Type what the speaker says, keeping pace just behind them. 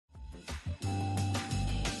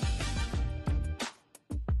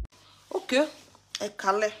Okay, ẹ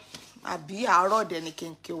kálẹ́ àbí àárọ̀ dẹ̀ ni kí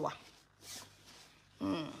n kí wa.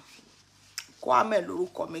 Kwame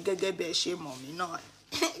lórúkọ mi gẹ́gẹ́ bí ẹ ṣe mọ̀ mí náà.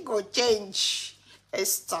 Go change.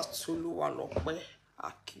 Esther Tolúwalọpẹ́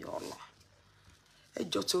Akíọ́lá. Ẹ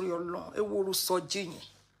jọ̀ọ́ torí Ọlọ́run, ẹ woru Soji yẹn.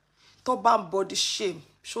 Tó bá ń body shame,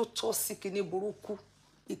 ṣó tọ́ sí kíní burúkú.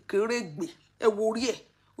 Ìkérègbè, ẹ wo orí ẹ̀.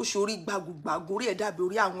 Ó ṣe orí gbagùgbàgù, orí ẹ̀ dàbí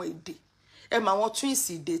orí àwọn èdè. Ẹ mà wọn twins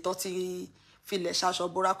ìdè tó ti filẹ̀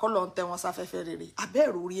ṣaṣọbora kọ́ lọ́n tẹ́ wọn sáfẹ́fẹ́ rere.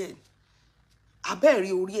 Abẹ́ẹ̀rí orí ẹ̀ ni.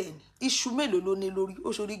 Abẹ́ẹ̀rí orí ẹ̀ ni. Iṣu mélòó ló ní lórí? Ó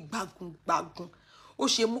ṣe orí gbagùgbàgù. Ó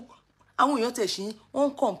ṣe mú àwọn èèyàn tẹ̀ sí wọ́n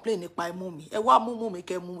ń complain nípa imú mi. Ẹ wá mú mi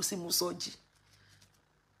kẹ́ mú sí mú Soji.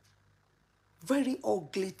 Very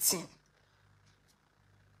ugly thing.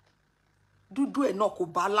 Dúdú ẹ̀ náà kò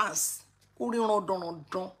balance. Ó rí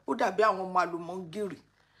randanrandan. Ó dàbí àwọn ọmọ àlùmọ́ngìrì.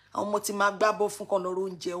 Àwọn ọmọ tí máa gbábọ́ fún kan lọ́rọ̀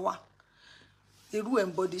oúnjẹ wa. Irú ẹ̀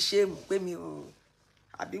ń body shame pé mi ò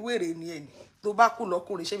àbí wèrè ni ẹni. Tó bá kú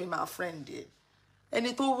lọ́kùnrin ṣé mi máa friend ẹ̀. Ẹni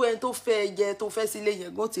tó fẹ́ jẹ tó fẹ́ sílé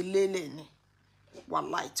yẹn gan ti lélẹ̀ ni.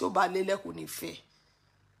 Wàláì tí ó bá lélẹ̀ kò ní fẹ́.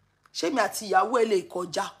 Ṣé mi àti ìyàwó ẹ̀ lè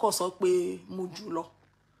kọjá kó sọ pé mo jù lọ.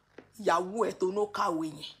 Ìyàwó ẹ̀ tó nó kàwé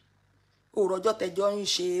yẹn. Òròjọ́ tẹjọ́ ń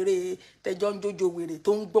ṣe eré tẹjọ́ ń jójo wèrè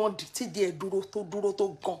tó ń gbọ́n tí díẹ̀ dúró tó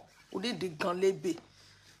gan. Onídìí gan lébè.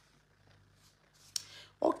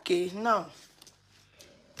 Okay, now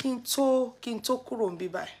kí n tó kúrò ń bí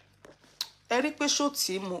báyìí. Ẹ rí pé ṣó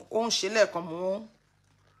tí mo ó ń ṣe lẹ́ẹ̀kan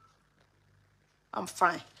I'm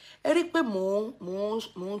fine. Ẹ rí pé mo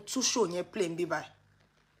ń tú show yẹn play ń bí báyìí.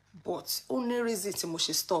 But ó ní reason tí mo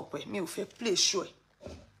ṣe stop ẹ̀. Mi ò fẹ́ play show ẹ̀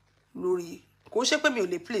lórí. Kò ṣe pé mi ò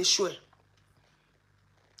lè play show ẹ̀.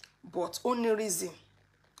 But ó ní reason.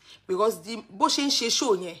 Because bó ṣe ń ṣe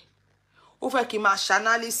show yẹn, ó fẹ́ kí n máa ṣe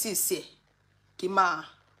analysis ẹ̀. Kí n máa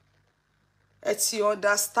ẹ ti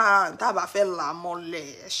understand tá bá fẹ́ là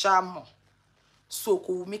mọ́lẹ̀ ẹ ṣá mọ̀. So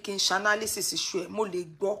kò wù mí kí n ṣe analysis show ẹ̀. Mo lè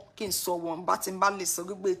gbọ́ kí n sọ wọ́n bá ti ń bá lè sọ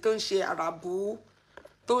gbígbé tó ń ṣe àràbù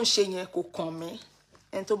tó ń ṣe yẹn kò kàn mí.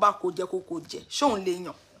 Ẹni tó bá kó jẹ kó kó jẹ. Ṣóun lè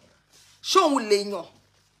yàn. Ṣóun lè yàn.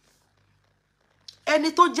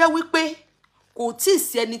 Ẹni tó jẹ́ wípé kò tí ì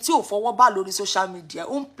sí ẹni tí ò fọwọ́ bá lórí social media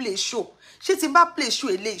ó ń play show. Ṣé tí n bá play show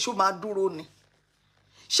eléyìí ṣó máa dúró ni?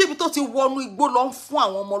 Ṣé ibi tó ti wọnú igbó lọ ń fún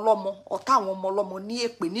àwọn ọmọ ọlọ́mọ ọ̀tá àwọn ọmọ ọlọ́mọ ní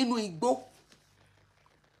èpè nínú igbó?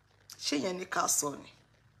 Ṣé yẹn ni ká sọ ni?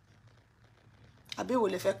 Àbí èwo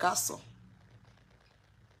lẹ fẹ́ ká sọ?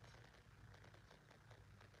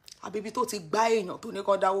 Àbí ibi tó ti gbá èèyàn tó ní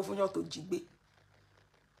kó dáwó fún yàn tó jí gbé?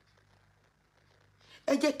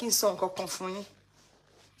 Ẹ jẹ́ kí n sọ nǹkan kan fún yín.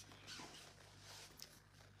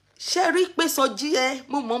 Ṣé rí pé Soji ẹ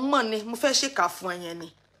mo mọ̀ ni mo fẹ́ ṣèkà fún ẹyẹn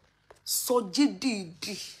ni. Soji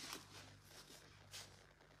dìídì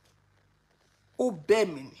ó bẹ̀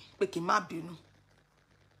mí ni pé kí n má bínú.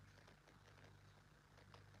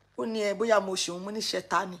 Ó ní ẹ bóyá mo ṣe òun mo ní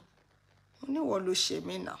ṣẹta ni. Mo ní wọ́n ló ṣe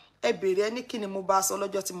mí náà. Ẹ bèrè ẹni kí ni mo bá sọ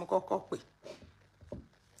lọ́jọ́ tí mo kọ́kọ́ pè.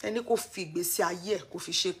 Ẹni kò fi ìgbésí ayé ẹ̀ kò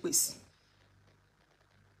fi ṣépè sí.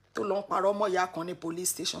 Tó lọ ń parọ́ mọ́ ìyá kan ní police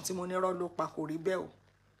station tí mo ní rọ́ ló pa kò rí bẹ́ẹ̀ o.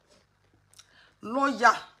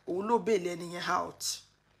 Lọ́yà òun ló bail ẹni yẹn out.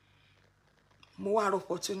 Mo wá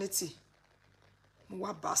opportunity. Mo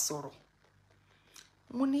wá bá sọ̀rọ̀.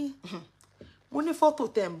 Mo ní photo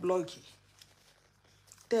tẹ́ ń bloggy.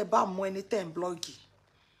 Tẹ́ bá mọ ẹni tẹ́ ń bloggy.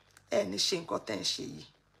 Ẹ ní ṣe nǹkan tẹ́ ń ṣe yìí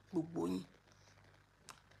gbogbo yín.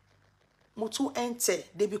 Mo tún enter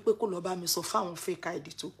débi pé kó lọ bá mi sọ fáwọn fake ID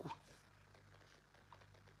tó kù.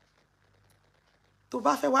 Tó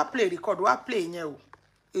bá fẹ́ wá play record wá play yẹn o.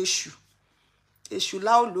 Èṣù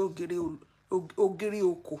láò ló ògiri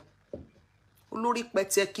oko. Olórí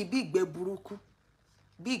pẹ̀tẹ́kì bí ìgbẹ́ burúkú.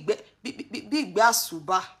 Bí ìgbẹ́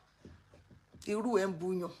àsùbá. Irú ẹ̀ ń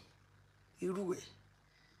buyan. Irú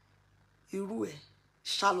ẹ̀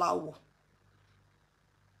ṣàlàwọ̀.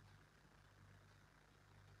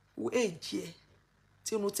 Wo èjì ẹ̀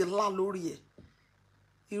tí inú ti lá lórí ẹ̀.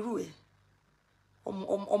 Irú ẹ̀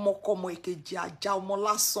ọmọkọmọ èkejì ajá ọmọ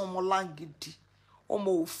lásán ọmọ láǹgìdì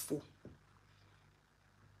ọmọ òfò.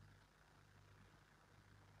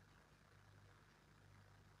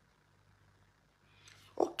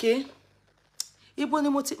 Okay. Ibo ni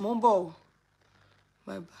mo ń bọ̀ o.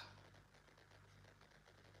 Bye bye.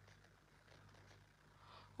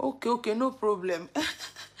 Okay, no problem.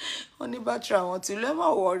 Wọ́n ní bátìrì àwọn tí ló ẹ má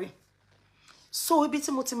worry. So ibi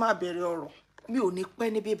tí mo ti máa bẹ̀rẹ̀ ọ̀rọ̀ mi ò ní pẹ́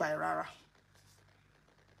níbí báyìí rárá.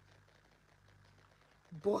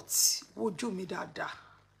 But wojú mi dáadáa.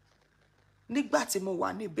 Nígbà tí mo wà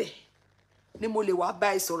níbẹ̀ ni mo lè wá bá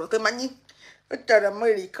ẹ sọ̀rọ̀ tẹ́ máa ní ó tẹ̀rẹ̀ mọ́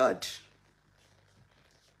record.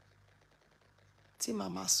 Tí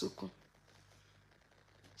màmá sunkún.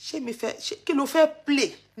 ṣé mi fẹ́ ṣé kí ló fẹ́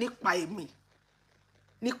play nípa èmi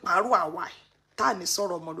nípa àrò àwa tá ní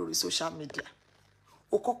sọ̀rọ̀ ọmọ lórí social media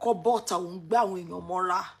ó kọ́kọ́ bọ́ta òun gbé àwọn èèyàn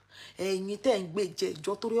mọ́ra ẹ̀yin tẹ́ ń gbé jẹ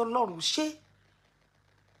ìjọ torí Ọlọ́run ṣé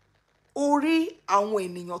orí àwọn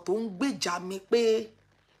ènìyàn tó ń gbèjà mi pé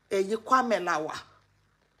ẹ̀yin Kwame la wà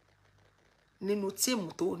nínú tíìmù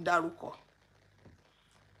tó ń dárúkọ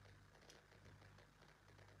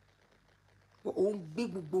òun gbé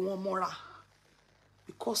gbogbo wọn mọ́ra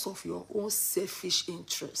because of your own selfish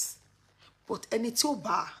interest but ẹni tí ó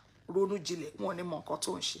bá ronú jinlẹ̀ wọn ní mọ nǹkan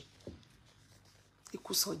tó ń ṣe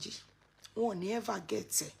ikú Soji wọn ní ever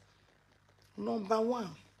get it. Number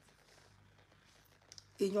one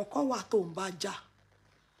èèyàn kan wà tó ń bá jà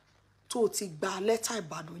tó ti gba lẹ́tà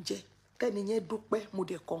ìbànújẹ́ tẹ́ni yẹn dúpẹ́ mo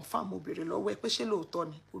dẹ̀ confirm mo béèrè lọ́wọ́ ẹ pé ṣé lóòótọ́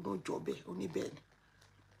ni ó ló jọ bẹ́ẹ̀ ó ní bẹ́ẹ̀ ni.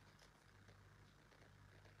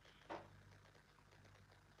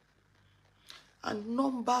 And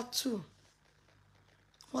number two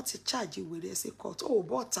wọ́n ti charge wèrè ẹ sí court ó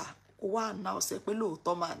bọ́ta ó wá àná ọ̀sẹ̀ pé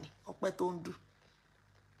lóòótọ́ mà ní ọpẹ́ tó ń dù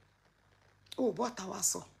ó bọ́ta wá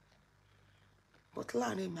sọ but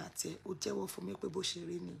láàrin mi àti ẹ ó jẹ́wọ́ fún mi pé bó ṣe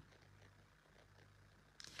rí ni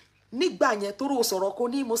nígbà yẹn tó rò sọ̀rọ̀ kó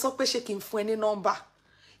ní mo sọ pé ṣé kí n fún ẹ ní nọ́mbà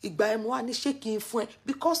ìgbà ẹ mo wá ní ṣé kí n fún ẹ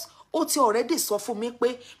because ó ti already sọ fún mi pé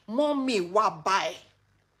mọ́mì wà bá ẹ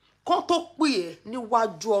kán tó pè ẹ́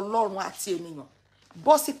níwájú Ọlọ́run àti ènìyàn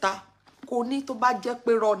bọ́ síta kò ní tó bá jẹ́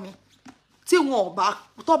pé rọ́ ni tí wọn ò bá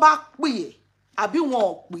tó bá pè ẹ́ àbí wọn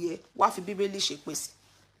ò pè ẹ́ wá fi Bíbélì ṣe pèsè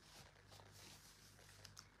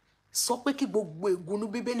sọ pé kí gbogbo ègúnú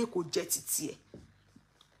Bíbélì kò jẹ́ títí ẹ̀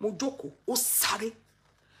mo jókòó ó sáré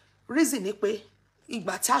reason ni pé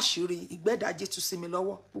ìgbà tí àṣírí ìgbẹ́dàjì tú sí mi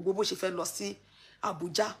lọ́wọ́ gbogbo bó ṣe fẹ́ lọ sí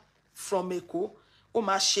Abuja from Èkó ó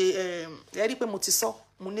máa ṣe ẹ rí pé mo ti sọ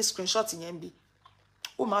mo ní screenshot yẹn bí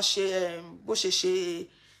ó máa ṣe bó ṣe ṣe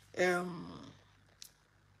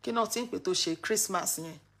kí náà tí ń pè tó ṣe Christmas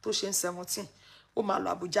yẹn tó ṣe ń 17 ó máa lọ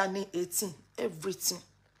Abuja ní 18 everything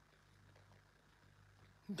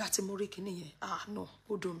ìgbà tí mo rí kíní yẹn no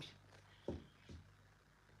ó dùn mí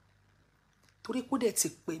torí kó dẹ̀ ti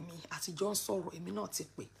pè mí àtijọ́ ń sọ̀rọ̀ èmi náà ti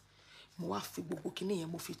pè mo wá fi gbogbo kíní yẹn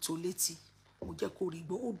mo fi tó létí mo jẹ́ kó rí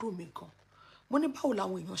gbọ́ ó dùn mí gan mo ní báwo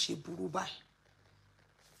làwọn èèyàn ṣe burú báyìí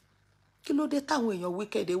kí ló dé táwọn èèyàn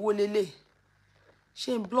wicked ewó lélẹ̀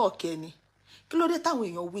ṣé ń block ẹni kí ló dé táwọn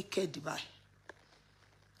èèyàn wicked báyìí.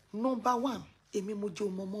 Number one èmi mo jẹ́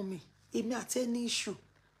ọmọ mọ́ mi èmi àti ẹni issue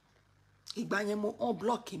ìgbà yẹn mo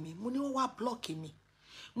unblock mi mo ní wọ́n wá block mi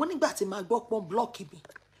mo nígbà tí màá gbọ́ pọ́n block mi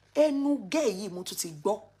ẹnu gẹ́ yìí mo tún ti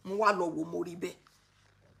gbọ́ mo wá lọ wò mo rí bẹ́ẹ̀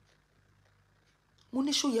mo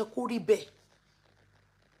ní ṣó yẹ kó rí bẹ́ẹ̀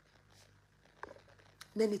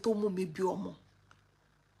lẹ́ni tó mú mi bí ọmọ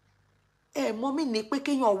mọ́ mi ní pé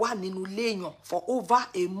kéèyàn wà nínú ilé èèyàn for over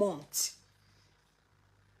a month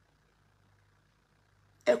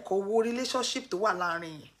ẹ kò wo relationship tó wà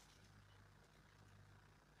láàrin yẹn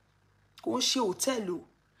kò ń ṣe hòtẹ́ẹ̀lì o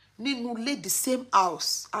nínú ilé the same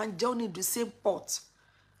house and journey the same pot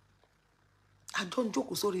àjọ ń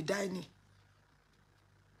jókòó sórí dining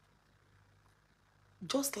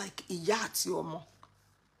just like ìyá àti ọmọ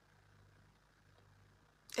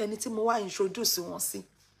ẹni tí mo wá introduce wọn sí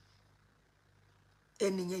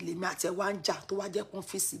ẹni yẹn lèmi àti ẹ wá ń jà tó wá jẹ́ kó ń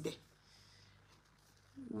fi síbẹ̀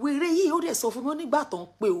wèrè yìí ó dẹ̀ sọ fún mi nígbà tó ń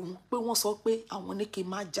pe òun pé wọ́n sọ pé àwọn ní kí n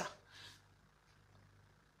má jà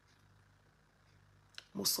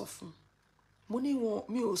mo sọ fún mo ní wọn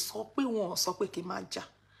mi ò sọ pé wọn ò sọ pé kí n má jà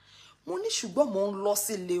mo ní ṣùgbọ́n mo ń lọ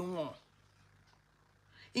sílé wọn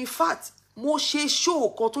in fact mo ṣe show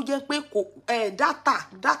kan tó jẹ́ pé kò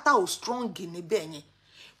data ò strong níbẹ̀ yẹn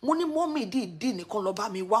mo ní mọ́mì dìídì nìkan lọ bá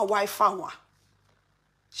mi wá wifi wá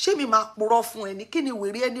ṣé mi máa purọ́ fún ẹni kí ni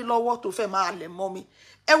wèrè ẹni lọ́wọ́ tó fẹ́ máa lẹ̀ mọ́ mi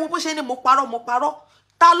ẹ wo bó ṣe ní mo parọ́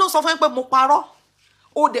ta ló sọ fún mi pé mo parọ́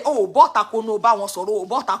ó bọ́ tako ní o bá wọn sọ̀rọ̀ ó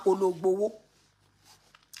bọ́ tako ní o gbowó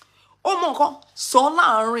ó mọ nǹkan sọ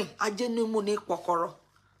láàrin ajé ní mú ní pọ̀kọ̀rọ̀.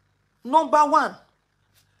 Number one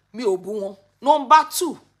mi ò bú wọn number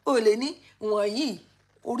two ó lè ní wọ̀nyí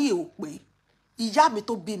orí ò pé ìyá mi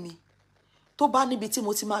tó bí mi tó bá níbi tí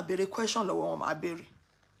mo ti máa béèrè question lọ́wọ́ wọn máa béèrè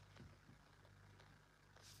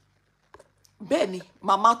bẹ́ẹ̀ ni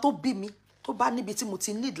màmá tó bí mi tó bá níbi tí mo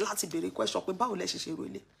ti need láti béèrè question pé báwo lẹ ṣe ṣe ro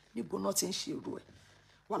ilé níbo náà ti ń ṣe ro ẹ̀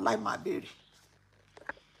wàláì máa béèrè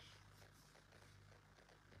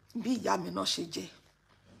bí ìyá mi náà ṣe jẹ́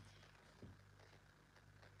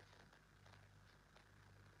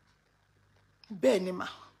bẹ́ẹ̀ ni mà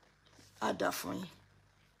á dà fún yín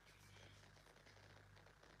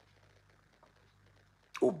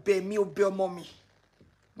ó bẹ̀ mí ó bẹ̀ ọmọ mi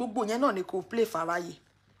gbogbo yẹn náà ni kò play faraye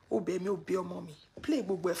ó bẹ̀ mí ó bẹ̀ ọmọ mi play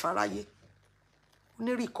gbogbo ẹ̀ fáráyé ó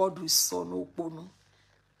ní rìkọ́dù ìsọnù òponu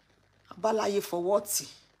abáláyé fọwọ́ tì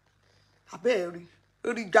abẹ́ẹ̀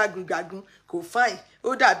rí gagungagun kò fáìn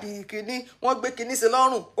ó dàbí kinní wọ́n gbé kinní sí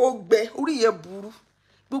lọ́rùn ó gbẹ orí yẹn burú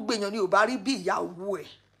gbogbo èèyàn ni ò bá rí bí ìyàwó ẹ̀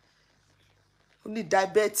ó ní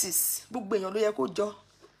diabetes gbogbo èèyàn ló yẹ kó jọ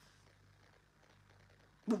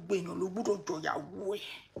gbogbo èèyàn ló gbúdọ̀ jọ ìyàwó ẹ̀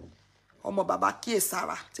ọmọ bàbá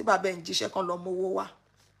kíyèsára tí bàbá ẹ̀ ń jíṣẹ́ kan lọ mówó wá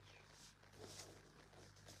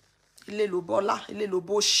ilé ló bọ́lá ilé ló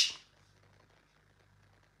bóṣì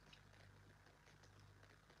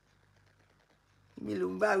mi ló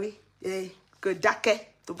ń bá wí kò dákẹ́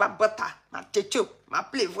tó bá bọ́ta máa tẹ́tọ́ máa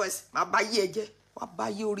play voice máa bá yé ẹ jẹ́ wàá bá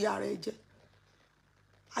yé orí ara ẹ jẹ́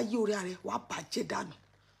ayé orí ara ẹ wàá bàjẹ́ dànù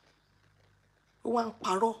ó wá ń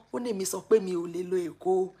parọ́ ó ní èmi sọ pé mi ò lè lo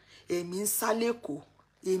Èkó èmi ń sá lẹ́kọ̀ọ́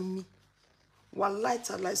èmi wà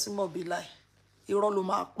láìta láìsímọ̀ bí láì irọ́ ló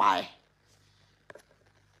máa pa ẹ́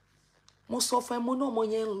mo sọ fún ẹ mo náà mo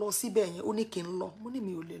yẹn ń lọ síbẹ̀ yẹn ó ní kí n lọ mo ní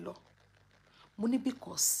mi ò lè lọ mo ní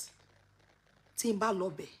because tí n bá lọ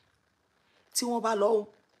bẹ̀ tí wọ́n bá lọ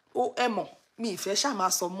ó ẹ mọ̀ mi ìfẹ́ ṣáà máa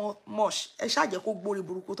sọ mọ́ṣ ẹ ṣáà jẹ́ kó gbórí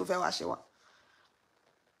burúkú tó fẹ́ wá ṣe wá.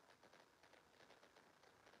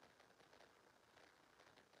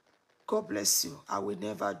 God bless you. I will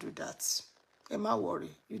never do that. Emma, worry.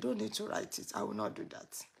 You don't need to write it. I will not do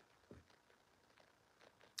that.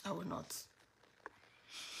 I will not.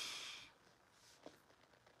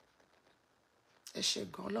 Ẹ ṣé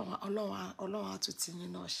gan Ọlọ́run á tún ti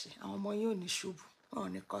yín náà ṣe. Àwọn ọmọ yín ò ní ṣubú, wọn ò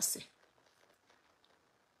ní kọsẹ̀.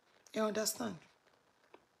 You understand?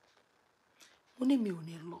 Mo ní mi ò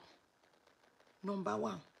ní lọ. Number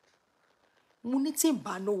 1. Mo ní tí n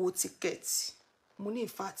bá náwó tíkẹ́ẹ̀tì. Mo ní in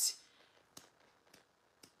fact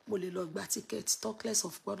mo lè lọ gba tíkẹ́ẹ̀tì talkless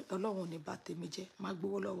of God Ọlọ́run ò ní bá tèmi jẹ́ máa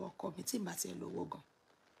gbowó lọ́wọ́ ọkọ mi tí n bá tiẹ̀ lówó gan.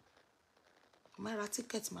 Máa ra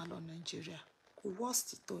tíkẹ́ẹ̀tì máa lọ Nàìjíríà kò worst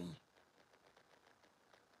tó yín.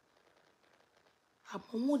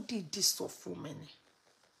 Àmọ́ wọ́n dìídì sọ fún mi ni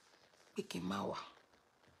pé kí n má wà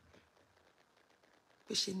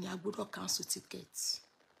pé ṣe ni a gbọ́dọ̀ cancel tíkẹ́ẹ̀tì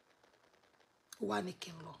ó wá ní kí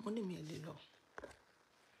n lọ mo ní mi ò lè lọ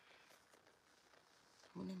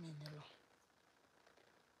mo ní mi ò ní lọ.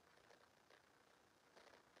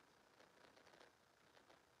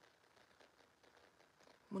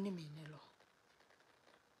 Mo ní mi ò ní lọ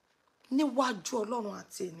níwájú Ọlọ́run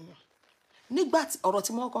àti ènìyàn nígbà tí ọ̀rọ̀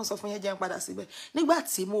tí mo kàn sọ fún yẹn jẹ́ ń padà síbẹ̀ nígbà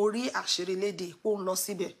tí mo rí àṣírí lédè pé ó ń lọ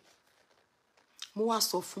síbẹ̀ mo wá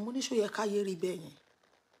sọ fún mo ní ṣó yẹ káyé rí bẹ́ẹ̀ yẹn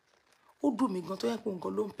ó dùn mí gan tó yẹ pé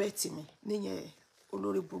nǹkan ló ń pẹ́ tì mí níyẹn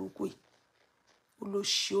olórí burúkú yìí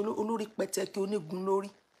olóṣì olórí pẹ̀tẹ́kì onígun lórí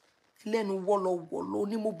lẹ́nu wọ́lọ́wọ́lọ́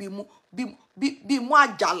onímú bí mú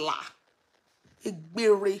àjàlá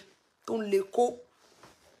egbére tó ń lè kó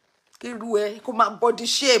irú ẹ kó máa body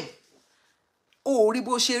shame ó rí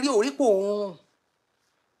bó ṣe rí orí pò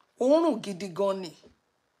òórùn gidi gan ni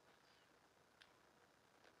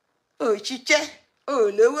ó ṣiṣẹ́ ó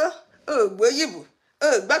lówó ó gbóyìnbó ó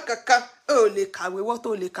gbá kankan ó lè kàwé wọ́n tó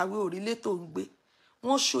lè kàwé òrílé tó ń gbé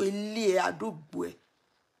wọ́n ṣó ilé ẹ̀ àdúgbò ẹ̀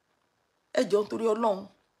ẹjọ́ nítorí Ọlọ́run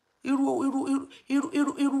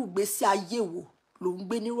irú ìgbésí ayé wo ló ń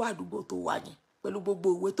gbé nírú àdúgbò tó wà yẹn pẹ̀lú gbogbo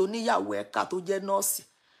ìwé tó níyàwó ẹ̀ka tó jẹ́ nọ́ọ̀sì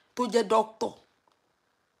tó jẹ́ dókítọ̀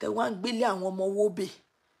tẹ wá ń gbélé àwọn ọmọ wóbè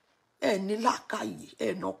ẹ ní làákàyè ẹ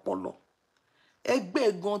ní ọpọlọ ẹgbẹ́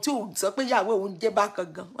gan tí ò sọ pé ìyàwó òun jẹ́ bákan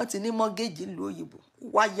gan wọ́n ti ní mọ́gẹ́jì ìlú òyìnbó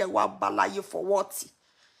wáyé wá balaye fọwọ́ tì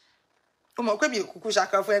ó mọ̀ pé mi ò kúkú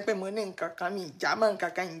ṣàkàn fún ẹ pé mo ní nǹkan kan mi ìjà mọ́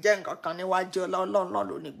nǹkan kan ìjẹ́ nǹkan kan níwájú Ọlọ́run náà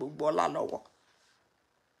ló ní gbogbo ọlá lọ́wọ́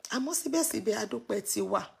àmọ́ síbẹ̀síbẹ̀ adúpẹ́ ti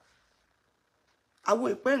wà àwọn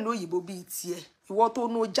ìpẹ́ ìlú òyìnbó bíi tiẹ̀ ìwọ tó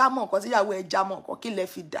nu jámọ̀ nǹkan tíyàwó ẹ jámọ̀ nǹkan kí lẹ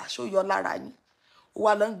fi dà ṣó yọ lára yín ó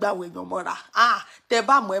wá lọ ń gbà àwọn èèyàn mọ́ra tẹ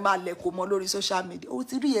bá mọ̀ ẹ máa lẹ̀ kó mọ lórí social media ó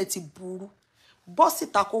ti rí ẹ ti burú bọ́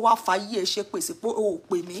síta kó wá fàyè ẹ ṣe pèsè pé o ò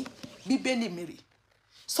pè mí bíbélì mi rè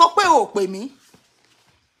sọ pé o ò pè mí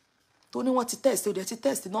tó ní wọ́n ti test ó dẹ̀ ti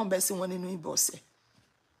test náà bẹ́ sí wọn nínú ìbọ̀sẹ̀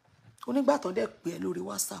onígbà tó dẹ̀ pè ẹ́ lórí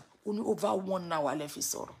WhatsApp ó ní over 1 hour lẹ fi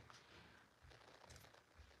sọ̀rọ̀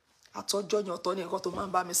àtọ́jọ́ yẹn ọ̀tọ̀ ní nǹkan tó máa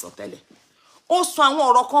ń bá mi sọ tẹ́lẹ̀ ó sọ àwọn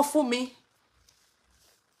ọ̀rọ̀ kan fún mi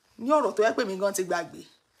ní ọ̀rọ̀ tó yẹ pé mi gan ti gbàgbé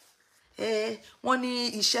wọ́n ní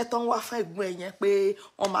iṣẹ́ tó ń wá fún ẹ̀gbọ́n ẹ̀ yẹn pé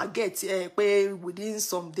wọ́n máa get pé within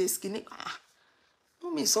some days kìíní mú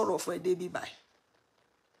mi sọ̀rọ̀ fún ẹ débi báyìí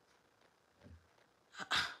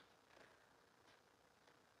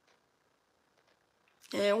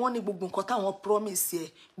wọ́n ní gbogbo nǹkan táwọn promise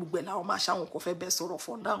ẹ gbogbo ẹ̀ làwọn máa ṣàwọn kò fẹ́ bẹ́ẹ̀ sọ̀rọ̀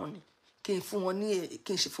for now ni kí n fún wọn ní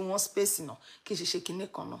kí n ṣe fún wọn space náà kí n ṣe kinní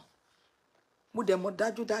kan náà mo dẹ̀ mọ̀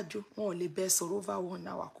dájúdájú wọn ò lè bẹ sọ̀rọ̀ over 1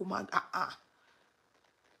 hour kó má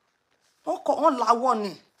wọ́n lawọ́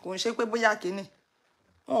ni kò ń ṣe pé bóyá kìíní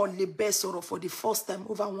wọn ò lè bẹ sọ̀rọ̀ for the first time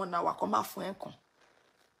over 1 hour kó má fún ẹ̀ kan.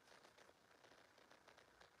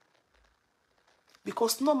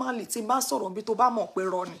 Because normally tí n bá sọ̀rọ̀ bí tó bá mọ̀ pé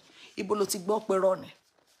rọ ni ibo ló ti gbọ́ pé rọ ni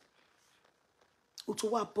o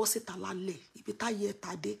tún wá bọ́ síta lálẹ́ ibi táyé ẹ̀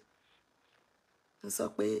tàdé ń sọ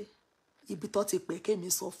pé ibi tó ti pè kémi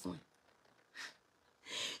sọ fún ẹ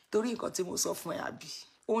torí nǹkan tí mo sọ fún ẹ àbí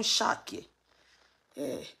ó ń ṣàkí ẹ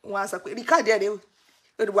wọn á sọ pé record ẹ rẹ o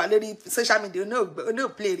wà lórí social media no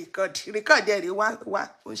play record ẹ rẹ wá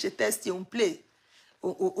ó ń ṣe test ó ń play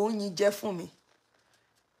ó ń yin jẹ fún mi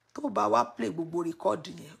tó bá wá play gbogbo record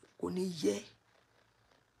yẹn kò ní yẹ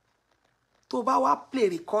tó bá wá play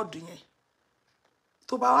record yẹn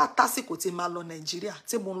tó bá wá tásìkò tí máa lọ Nàìjíríà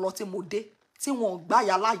tí mo lọ tí mo dé tí wọn gbá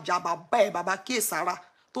yàrá ìjà bàbá ẹ bàbá Kíyèsára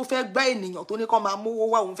tó fẹ́ gbá ènìyàn tó ní kó máa mówó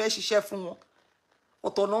wá òun fẹ́ ṣiṣẹ́ fún wọn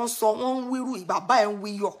ọ̀tọ̀ náà ń sọ wọ́n ń wíru ìbàbá ẹ̀ ń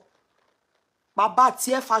wíyọ̀ bàbá tí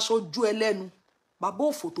ẹ faṣọ ju ẹ lẹ́nu bàbá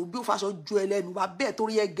òfò tó bí ó faṣọ ju ẹ lẹ́nu bàbá ẹ̀ tó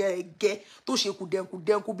rí ẹgẹ tó ṣe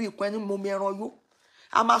kùdẹ̀kùdẹ̀kù bí ìpín ẹni mo mi ẹran yó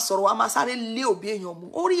a máa sọ̀rọ̀ a máa sáré lé òbí èèyàn mú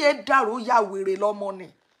orí ẹ dàrú ya wèrè lọ́mọ ni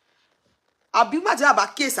àbí má tí bàbá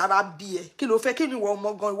Kíyèsára bí ẹ kí ló fẹ́ kí ni ìwọ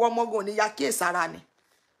ọmọ gan ní ya Kíyèsára ni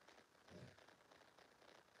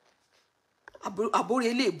àbórí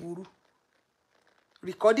ilé ìburú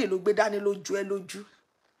rìkọ́dì ló gbé dání lójú ẹ lójú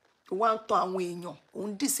wọ́n á ń tan àwọn èèyàn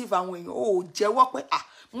òun deceive àwọn èèyàn ó jẹ́wọ́ pé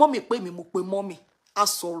mọ́mì pé mi mo pe mọ́mì a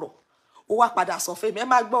sọ̀rọ̀ ó wá padà sọ fún mi ẹ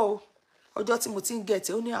má gbọ́ o ọjọ́ tí mo ti ń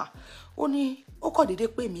gẹ̀tẹ̀ ó ní ó kàn déédé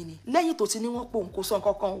pè mí ni lẹ́yìn tó ti ní wọ́n pé òun kò sọ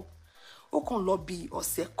kankan o ó kàn lọ bí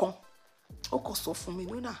ọ̀sẹ̀ kan ó kàn sọ fún mi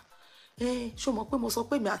nínà ṣó mọ̀ pé mo sọ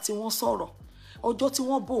pé mi àti wọ́n sọ̀rọ̀ ọjọ́ tí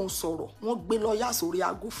wọ́n bóun sọ̀rọ̀ wọ́n gbé lọ́ọ̀yà sórí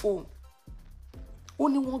aago fóun ó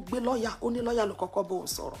ní wọ́n gbé lọ́ọ̀yà ó ní lọ́ọ̀yà ló kọ́kọ́ bóun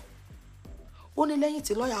sọ̀rọ̀ ó ní lẹ́yìn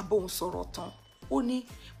tí lọ́ọ̀yà bóun sọ̀rọ̀ tán ó ní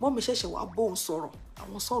mọ́mí ṣẹ̀ṣẹ̀ wá bóun sọ̀rọ̀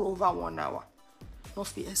àwọn sọ̀rọ̀ over 1 hour wọ́n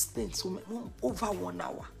fi explain to me over 1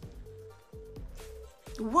 hour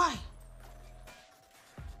why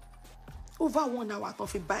over 1 hour tán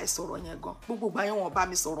fi bá ẹ sọ̀rọ̀ yẹn gan gbogbo ìgbà yẹn wọ́n bá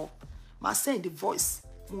mi sọ̀rọ̀ màá send the voice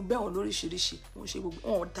mo bẹ̀ wọ́n lóríṣiríṣi mo ṣe gbogbo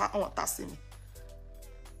wọn ta sí mi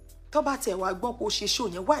tó bá tiẹ̀ wá gbọ́n kó ṣe show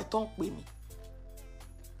yẹn why tán pè mí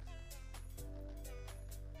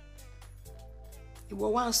ìwọ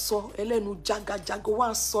wá ń sọ ẹlẹ́nu jágajága wá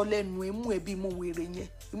ń sọ lẹ́nu imú ẹbí mú wèrè yẹn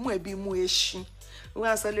imú ẹbí mú eṣin wọ́n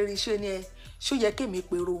á sọ lórí iṣẹ́ ni ẹ ṣó yẹ kémi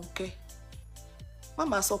pé Rónkẹ́ má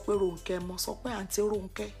máa sọ pé Rónkẹ́ mọ́ sọ pé àǹtí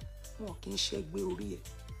Rónkẹ́ wọn kì í ṣe gbé orí ẹ̀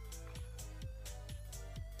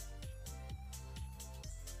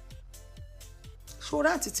ṣọ́ra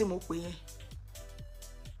àti tí mo pè yẹn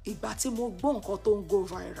ìgbà tí mo gbọ́ nǹkan tó ń go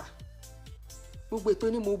viral gbogbo ètò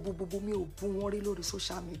ní mo bu mi ò bú wọn rí lórí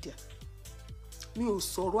social media mi ò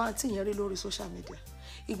sọ̀rọ̀ àǹtí yẹn rí lórí social media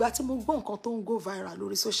ìgbà tí mo gbọ́ nǹkan tó ń go viral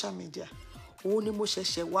lórí social media òun ni mo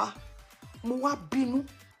ṣẹ̀ṣẹ̀ wá mo wá bínú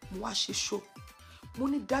mo wá ṣe show mo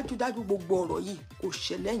ní dájúdájú gbogbo ọ̀rọ̀ yìí kò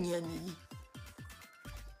ṣẹlẹ̀ yẹn ẹni yìí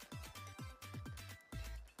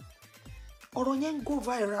ọ̀rọ̀ yẹn ń go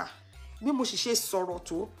viral bí mo sì ṣe sọ̀rọ̀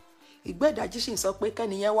tó ìgbẹ́dàjí sì ń sọ pé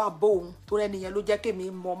kẹ́niyẹn wá bóun tó rẹ́niyẹn ló jẹ́ kémi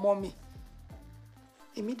mọ mọ́ mi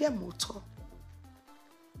èmi dẹ̀ mọ̀ tọ́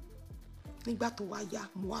nígbà tó wá yá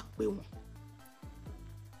mo wá pé wọn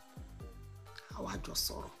àwa jọ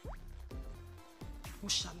sọ̀rọ̀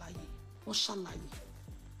wọ́n ṣàlàyé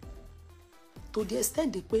to the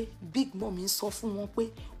extent pé big mom ń sọ fún wọn pé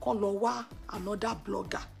kán lọ wá another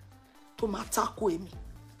blogger tó máa tako èmi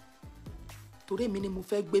torí èmi ni mo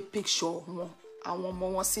fẹ́ gbé picture wọn àwọn ọmọ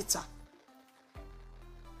wọn síta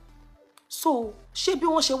so ṣé bí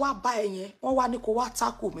wọ́n ṣe wá bá ẹ yẹn wọ́n wá ní kó wá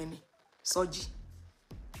tako mi ni Soji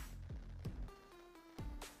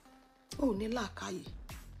ó ní làákàyè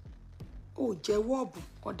ó jẹ́ wọ́ọ̀bù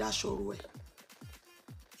kan dáṣọrò ẹ̀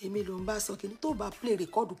èmi ló ń bá sọ kí ni tó bá play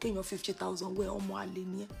record kéèyàn 50,000 wẹ́ ọmọ àlè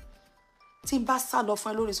ni ẹ́ tí n bá sá lọ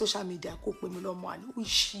fún ẹ lórí social media kó pè mí lọ́mọ àlè ó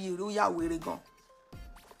ṣí èrè ó yà wèrè gan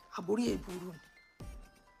àbórí èbúrú ni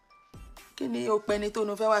kí ni ó pẹ́ ni tó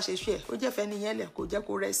nu fẹ́ wá ṣe ṣú ẹ̀ ó jẹ́ fẹ́ nìyẹn lẹ̀ kó jẹ́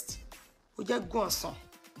kó rest ó jẹ́ gún ọ̀sán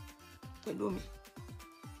pẹ̀lú mi.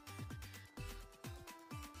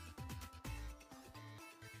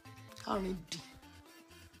 Arin dì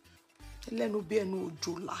ẹlẹ́nu bí ẹnu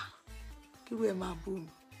òjòlá kírú ẹ máa bú mi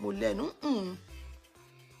mo lẹ́nu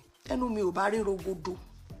ẹnu mi ò bá rí rogodo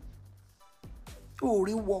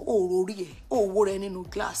òórí wọ òórí ẹ òwò rẹ nínú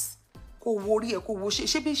glass kó wo orí ẹ kó wo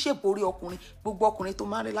ṣe bí ṣèpò orí ọkùnrin gbogbo ọkùnrin tó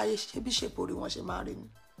máa ń rí láyé ṣe bí ṣèpò orí wọn ṣe máa ń rí ni.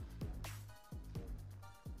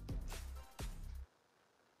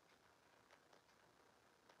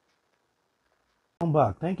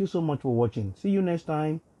 welcome back. Thank you so much for watching. See you next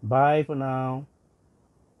time. Bye for now.